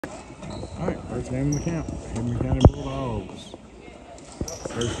Alright, first game in the camp. Hickman County Bulldogs.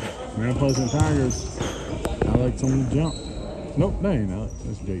 First, Mount Pleasant Tigers. Alex on the jump. Nope, that ain't Alex.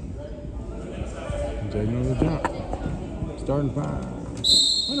 That's Jaden. Jaden on the jump. Starting 5.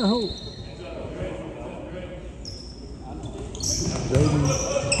 Hunter Holt. Jaden.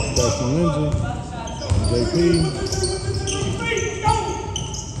 Dustin Lindsay. JP.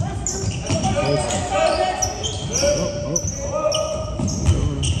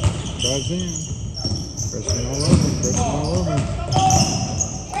 Drives in. Pressing all over.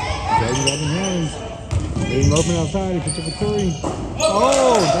 Jaden got in hands. Leave him open outside. He puts up a 3.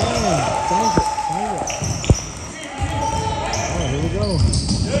 Oh, damn. Thank it. All right, here we go.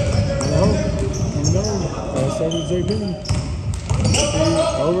 Coming over. Pass over to JP.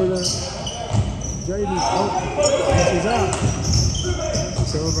 Over to Jaden. Oh, passes out.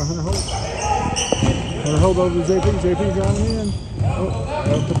 It's over to Hunter Holt. Hunter Holt over to JP. JP driving in. Oh,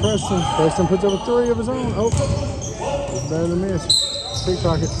 up to Preston. Preston puts up a 3 of his own. Oh, it's better than this.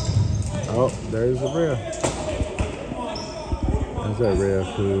 Pickpocket. Oh, there's the ref. There's that ref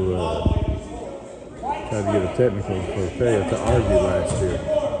who tried to get a technical for failure to argue last year.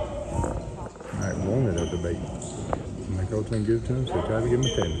 Alright, wanted a debate. And the coach didn't give it to him, so he tried to give him a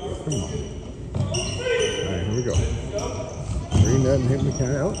technical. Come on. Alright, here we go. 3-0 Hickman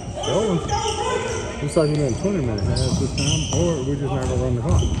County. Oh, stolen. Looks like we're doing 20-minute halves this time, or we're just not going to run the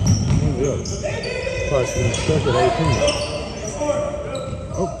clock. One or the other. Plus, we're stuck at 18.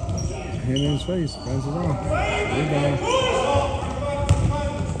 Oh, hand in his face. Bounces off. Rebound.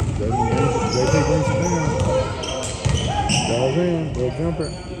 JP brings it down. Dials in. Little jumper.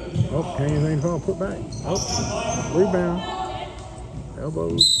 Oh, can't anything fall. Put back. Oh, rebound.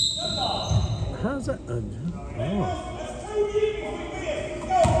 Elbows. How's that? Oh.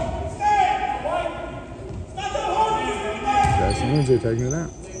 Jackson Lindsay taking it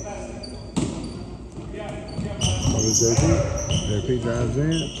out. Over JP. JP drives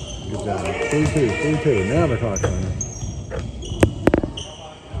in. Good job. 3-2. Now the clock's running.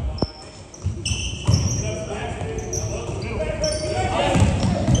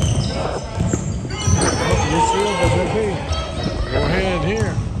 Good steal by JP. Go ahead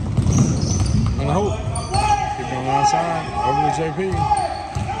here. Hunter Holt. Keep going outside. Over to JP.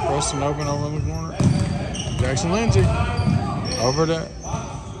 Preston open over in the corner. Jackson Lindsay. Over to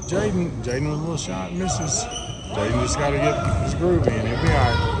Jaden. Jaden with a little shot, misses. Jaden just got to get his groove in. He'll be all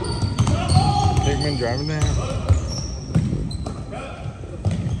right. Hickman driving down.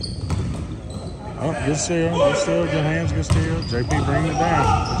 Oh, good steal. Good hands, good steal. JP bringing it down.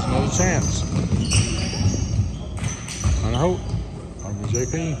 There's another chance. Hunter Holt. Over to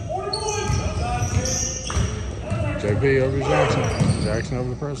JP. JP over to Jackson. Jackson over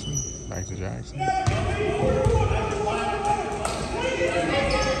to Preston. Back to Jackson.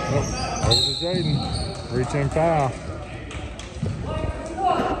 Oh, over to Jaden. Reach-in foul.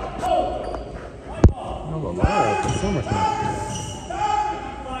 Oh, the live for summer camp.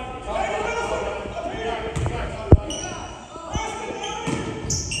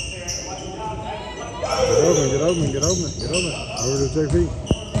 Get open. Over to JP.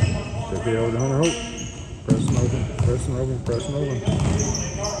 JP over to Hunter Holt. Pressing open.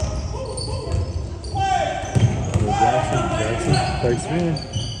 Jackson takes it in.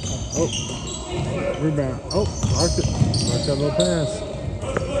 Oh, rebound. Oh, blocked it. Blocked that little pass.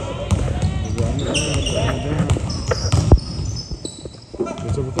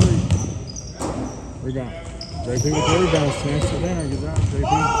 Gets over 3. Rebound. JP with the rebound. Snatched it down. Good job,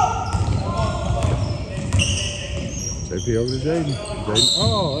 JP. JP over to Jaden.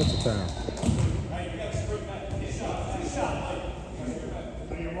 Oh, that's a foul.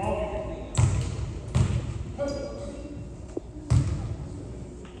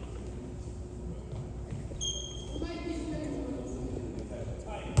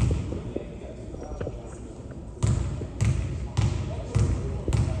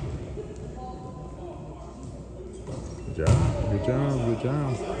 Good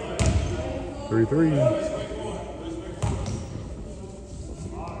job. 3-3.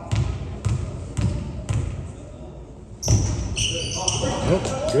 Oh,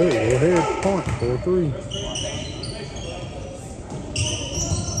 good. Go ahead. Point. 4-3.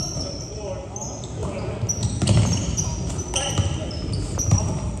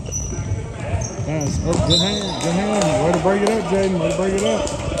 Nice. Oh, good hand. Way to break it up, Jaden. Way to break it up.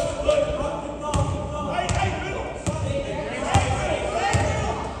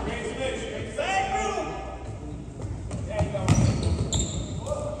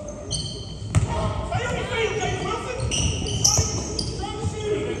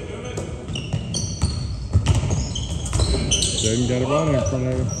 Jaden got it right in front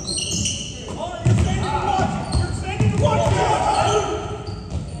of him.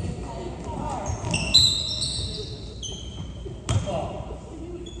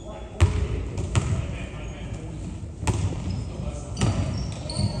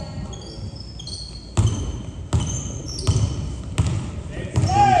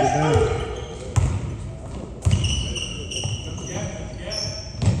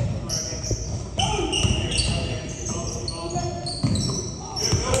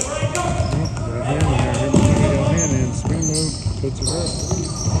 Puts it up.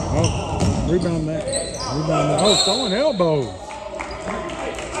 Oh, rebound that. Rebound that. Oh, throwing elbows.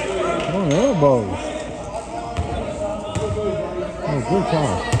 Throwing elbows. Oh, good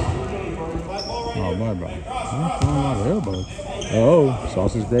call. Oh, bye-bye. Throwing a lot of elbows. Oh,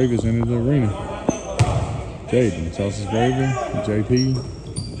 Sausage Gravy's into the arena. Jaden, Sausage Gravy, JP,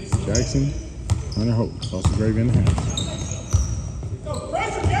 Jackson, Hunter Hope. Sausage Gravy in the house.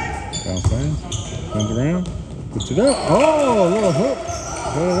 Bounce fast. Turns around. Puts it up. Oh, a little hook.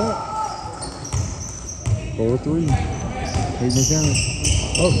 Put it up. 4-3. Hickman County.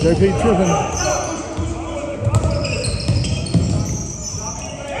 Oh, JP tripping.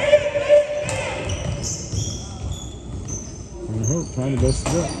 And Hope trying to bust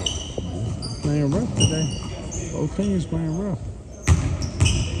it up. Playing rough today. Both teams playing rough.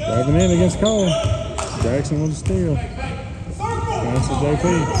 Driving in against Cole. Jackson with a steal. Pass to JP.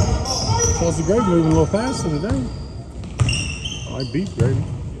 Sausage Gravy moving a little faster today. I like beef gravy.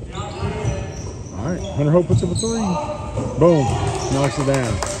 All right, Hunter Hope puts up a 3. Boom, knocks it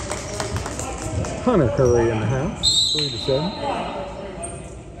down. Hunter Curry in the house, 3-7.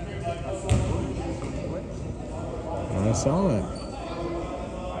 I saw that.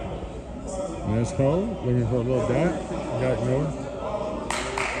 And that's Cole looking for a little dot. Got ignored.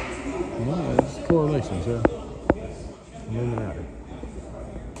 Well, it's correlation, so Illuminati.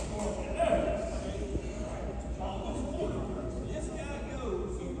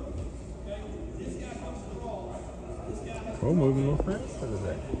 Cole moving a little faster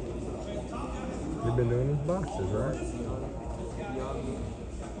today. You've been doing his boxes, right?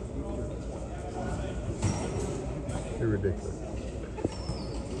 You're ridiculous.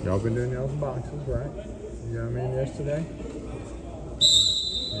 Y'all been doing y'all's boxes, right? You know what I mean, yesterday?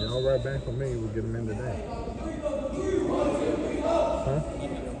 Y'all right back with me, we'll get them in today. Huh?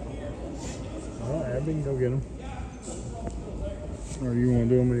 All right, Abby can go get them. Or you want to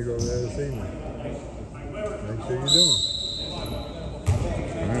do them when you go over there this evening? Make sure you do them.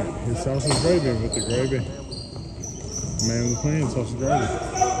 Alright, here's Sausage Gravy with the gravy. Man with the plan, Sausage Gravy.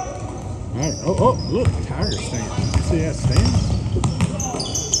 Alright, oh, look, Tiger stand. See that stand?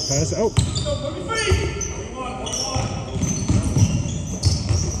 Pass it, oh.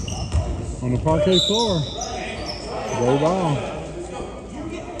 On the parquet floor. Go ball.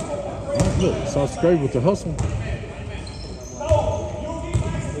 Alright, look, Sausage Gravy with the hustle.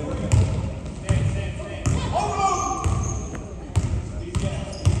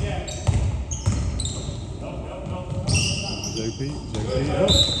 JP,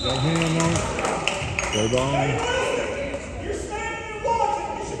 oh, got hand on it. Go ball. You're standing and watching.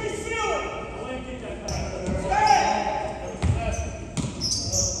 You should be feeling.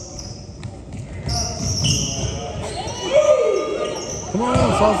 Come on,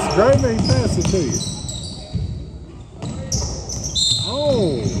 Sausage Gravy, pass it to you.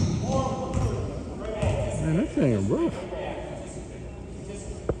 Oh. Man, that thing rough.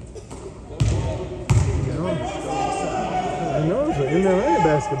 I know it's an MMA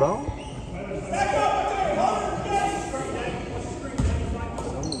basketball.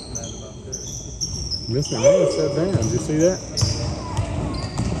 Vince McMahon stepped down. Did you see that?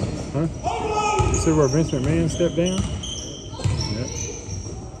 Huh? You see where Vince McMahon stepped down? Yep.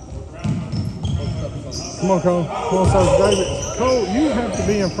 Come on, Cole. Come on, Sausage Gravy. Cole, you have to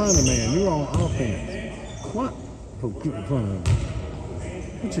be in front of the man. You're on offense. What? Oh, get in front of him.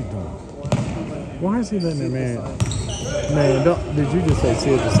 What you doing? Why is he letting that man? Man, did you just say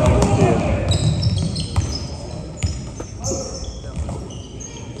Sid the Sonic Kid?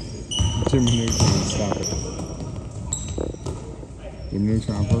 Jimmy Neutron, stop it. Jimmy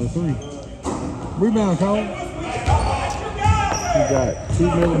Neutron for the 3. Rebound, Cole. You got 2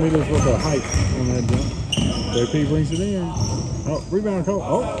 millimeters worth of height on that jump. JP brings it in. Oh, rebound, Cole.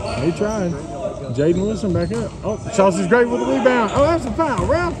 Oh, he tried. Jaden Wilson back up. Oh, Sausage Gravy with the rebound. Oh, that's a foul,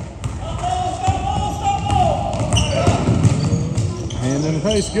 Ralph. Hand in the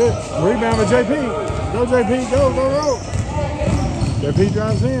face, good. Rebound with JP. Go, JP, go. JP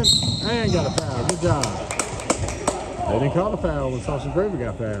drives in and got a foul. Good job. They didn't call a foul when Sausage Gravy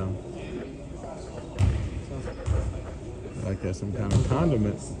got fouled. Like that's some kind of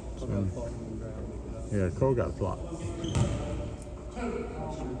condiment. Yeah, Cole got flopped.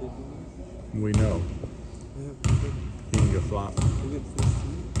 We know. He can get flop.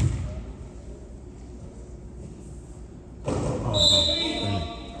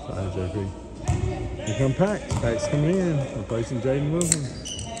 Sorry, JP. Here come Pax. Pax coming in, replacing Jaden Wilson.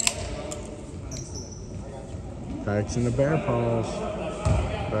 Pax in the bear paws.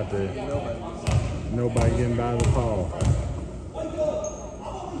 About to nobody getting by the paw.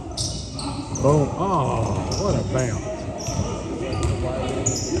 Boom. Oh, what a bounce.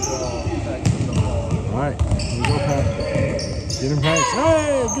 All right, here we go, Pax. Get him, Pax.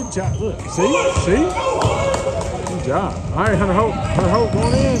 Hey, good job. Look, see? Good job. All right, Hunter Hope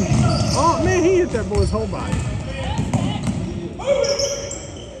going in. Oh, man, he hit that boy's whole body.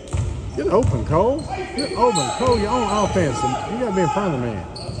 Get open, Cole. Get open. Cole, your own offense. You got to be in front of the man.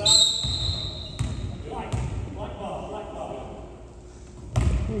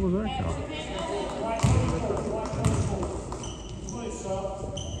 What was that call?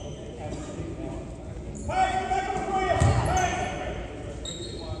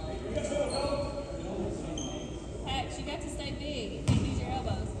 You got to stay big. You can't use your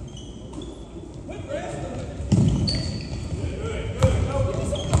elbows.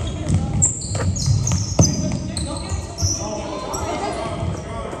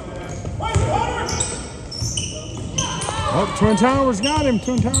 Oh, Twin Towers got him.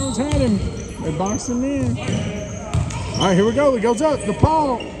 Twin Towers had him. They boxed him in. All right, here we go. It goes up. The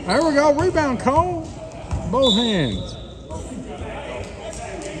paw. There we go. Rebound, Cole. Both hands.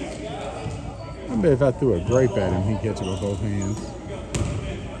 I bet if I threw a grape at him, he'd catch it with both hands.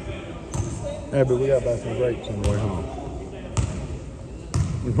 Yeah, but we got to buy some grapes on the way home.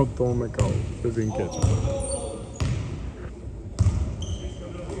 We're going to throw them at Cole. See if we can catch them.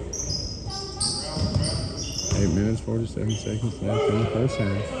 Minutes, 47 seconds left in the first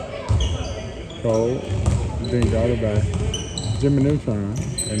half. Cole being guarded by Jimmy Neutron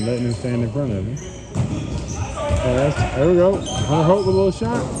and letting him stand in front of him. There we go. Hunter Hope with a little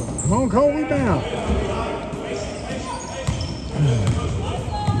shot. Come on, Cole, rebound.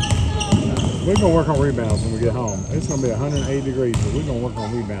 We're going to work on rebounds when we get home. It's going to be 108 degrees, but we're going to work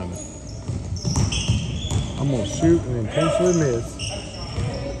on rebounding. I'm going to shoot and intentionally miss.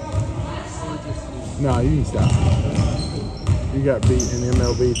 No, you can stop. You got beat in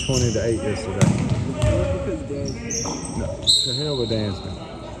MLB 20-8 yesterday. No, the hell with Dansman.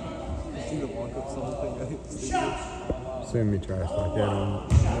 Send me trash like that on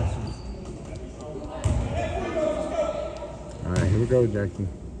messages. All right, here we go, Jackson.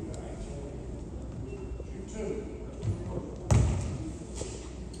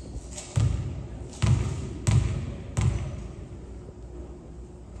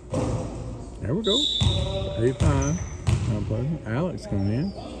 There we go. 8-5. Unpleasant. Alex coming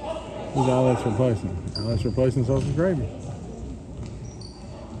in. Who's Alex replacing? Alex replacing Social Gravy.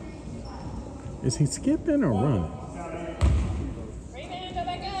 Is he skipping or running? Rebound, go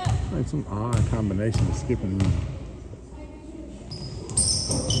back up. Like some odd combination of skipping and running.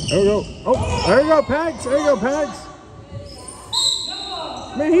 There we go. Oh, there you go, Pax. There you go, Pax.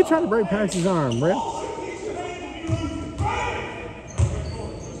 Man, he tried to break Pax's arm, Brett.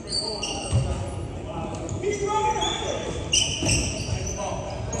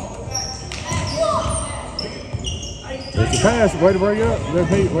 There's the pass. Way to bring it up,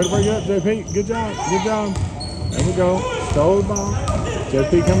 JP. Way to bring it up, JP. Good job. Good job. There we go. Stole the ball.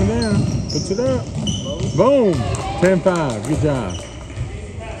 JP coming down. Puts it up. Boom. 10-5. Good job.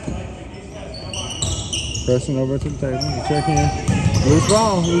 Pressing over to the table. You check in. Loose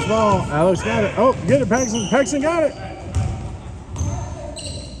ball. Loose ball. Alex got it. Oh, get it, Paxton. Paxton got it.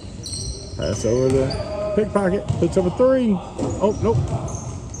 Pass over the pickpocket. Puts up a 3. Oh, nope.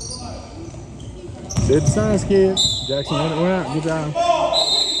 Did the science kid. Jackson went out. Good job.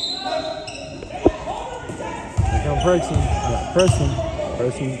 Here comes Preston.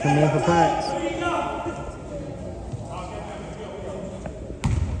 Preston come in for Pax.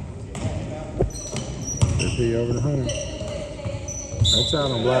 JP over the 100. That's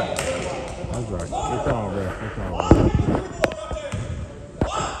out on black. That's right. Good call, bro. Good call, bro.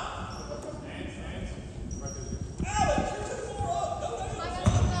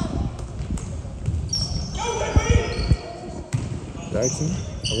 Jackson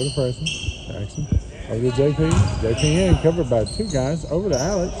over to Preston. Jackson over to JP. JP in, covered by 2 guys. Over to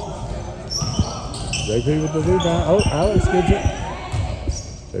Alex. JP with the rebound. Oh, Alex gets it.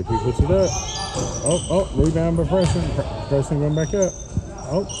 JP puts it up. Oh, rebound by Preston. Preston going back up.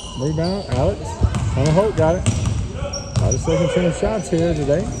 Oh, rebound. Alex. Hunter Hope got it. A lot of second chance shots here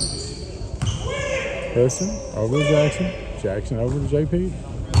today. Preston over to Jackson. Jackson over to JP.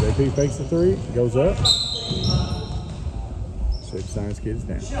 JP fakes the 3. Goes up. Shape science kids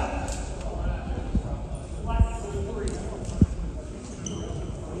down.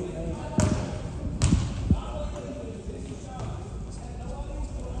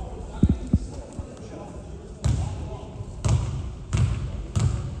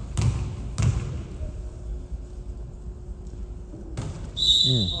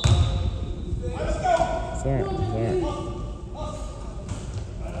 Sorry.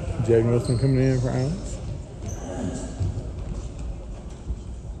 Jaden Wilson coming in for Alex.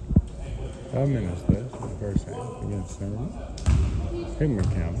 5 minutes left in the first half against Hickman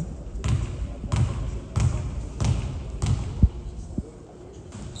County.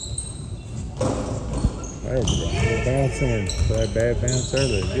 There we go. Good bounce in for that bad bounce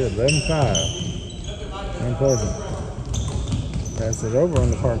earlier. Good. 11-5. Unpleasant. Pass it over on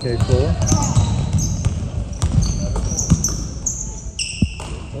the parquet floor.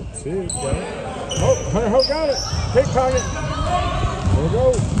 Oh, see it. Got it. Oh, Hunter Hope got it. Pickpocket. There we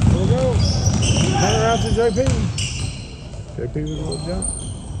go. Hunter out to JP. JP with a little jump.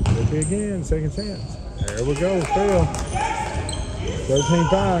 JP again. Second chance. There we go. Fail.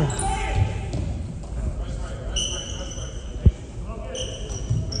 13-5.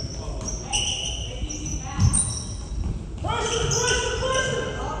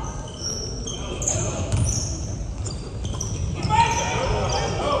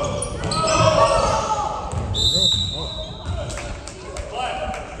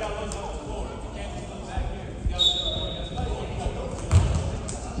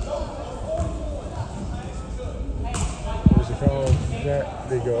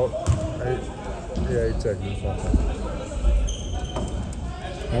 They go up 8 seconds or something.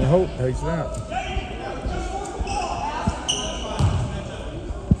 And Hope takes it out.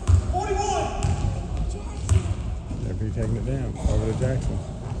 41. They'll be taking it down over to Jackson.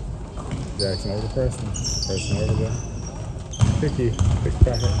 Jackson over to Preston. Preston over to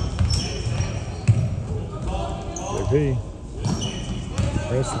Pickpocket. JP.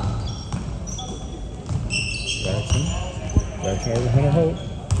 Preston. Jackson over to Hunter Hope.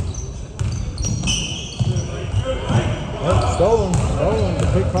 Oh, stolen. The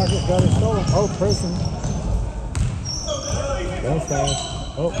pickpocket got it stolen. Oh, Preston. That's fast.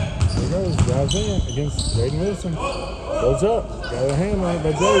 Oh, there goes. Drives in against Jaden Wilson. Goes up. Got a hand on it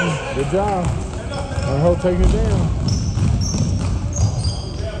by Jaden. Good job. Hunter Hope taking it down.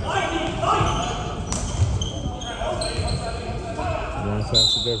 Runs fast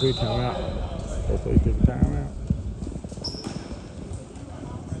to JP. Timeout. Hopefully he took a timeout.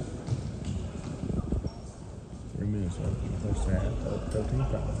 First half,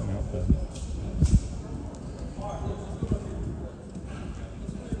 13-5 out there.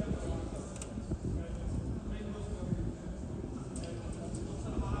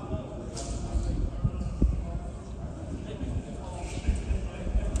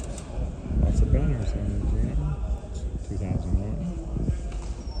 Lots of banners in the gym. 2001.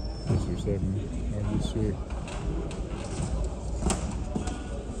 District 7 over the street.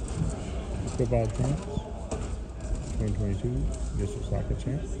 Football champs. 2022 District Soccer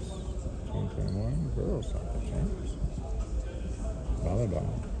Champs, 2021 Girls Soccer Champs,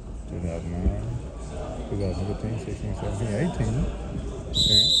 Volleyball, 2009, 2015, 16, 17, 18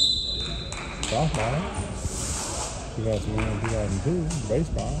 Champs, Softball, 2001, 2002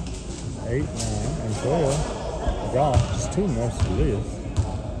 Baseball, 8, 9, and 12 Golf. Just too much to list.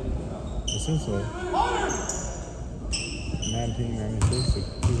 Essentially 1996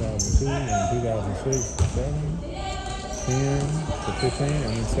 to 2002 and 2006 to 7. 10 to 15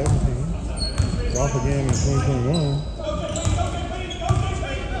 and then 17. Golf again in 2021.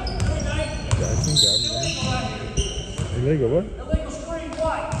 Jackson got it. Illegal what? Illegal screen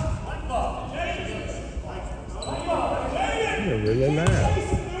white. You're really loud.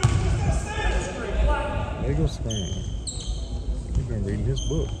 Illegal screen. He's been reading his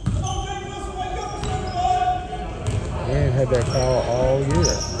book. We ain't had that call all year.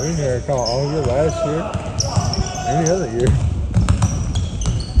 We ain't had that call all year last year. Any other year.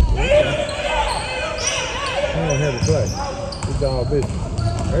 I don't have to play. It's all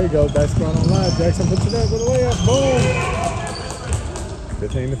business. There you go. That's going on live. Jackson puts it up with a layup. Boom.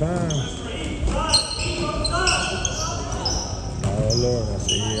 15-5. Oh, Lord. I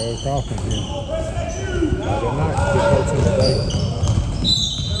see old Coffin here. Friday night. Good coaching today.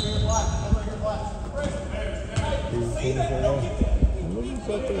 What's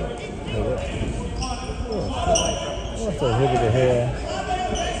up there? What the hell the hell?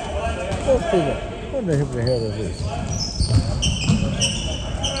 What the hell is this?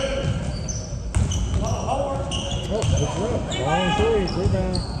 Oh, it's up. Long three.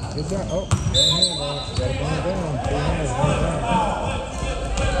 Rebound. Good job. Oh, got a hand on it. Gotta bring it down.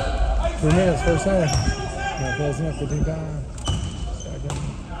 2 minutes, 2 minutes, first half. Not close enough, 15-5.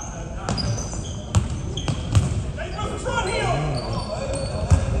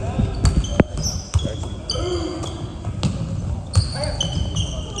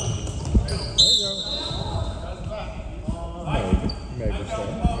 Maybe so.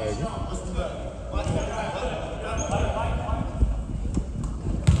 Maybe.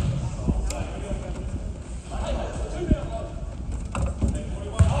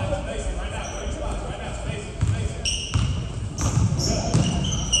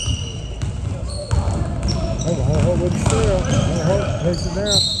 Hold with the still. Hold, takes it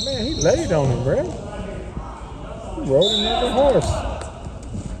down. Man, he laid on him, bro. He rode another horse.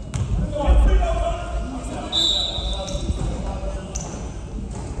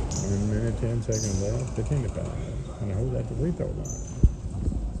 10 seconds left, 15 to 5. And hold that to free throw line.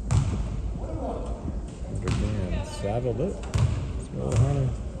 And again, saddled it. Let's go, honey.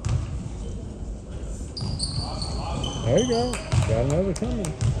 There you go. Got another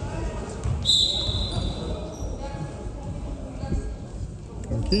coming.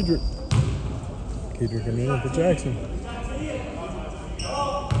 From Kedrick. Kedrick coming in for Jackson.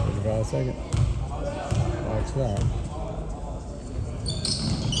 35 seconds. Locks it out.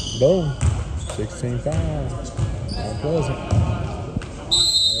 Boom. 16-5. Not pleasant.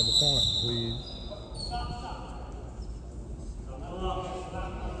 Add the point, please.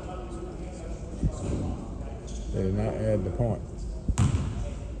 They did not add the point.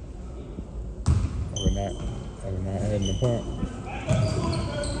 We're not adding the point.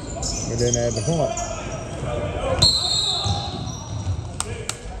 We didn't add the point.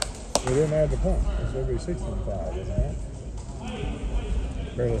 We didn't add the point. It should be 16-5, isn't it?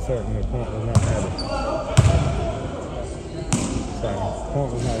 Fairly certain the point was not added. Sorry, point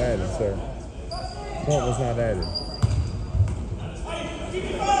was not added, sir. Point was not added.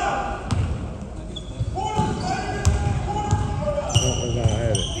 Point was not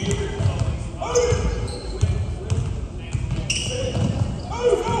added.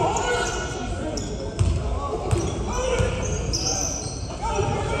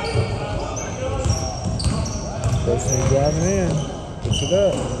 First team driving in. Push it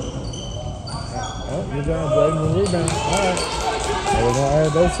up. Oh, good job, Jaden, with rebound. All right. Are we going to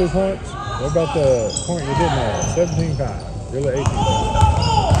add those 2 points? What about the point you didn't add? 17-5. Really 18-5.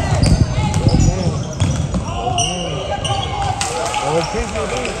 Oh, Pink will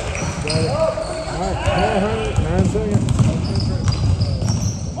do it. Got it. All right, come on, honey. 9 seconds.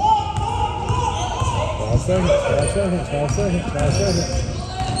 5 seconds. 5 seconds. 5 seconds. 5 seconds.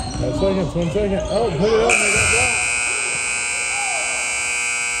 5 seconds. 1 second. Oh, put it up.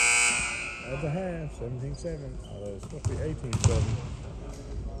 At the half, 17-7, although it's supposed to be 18-7.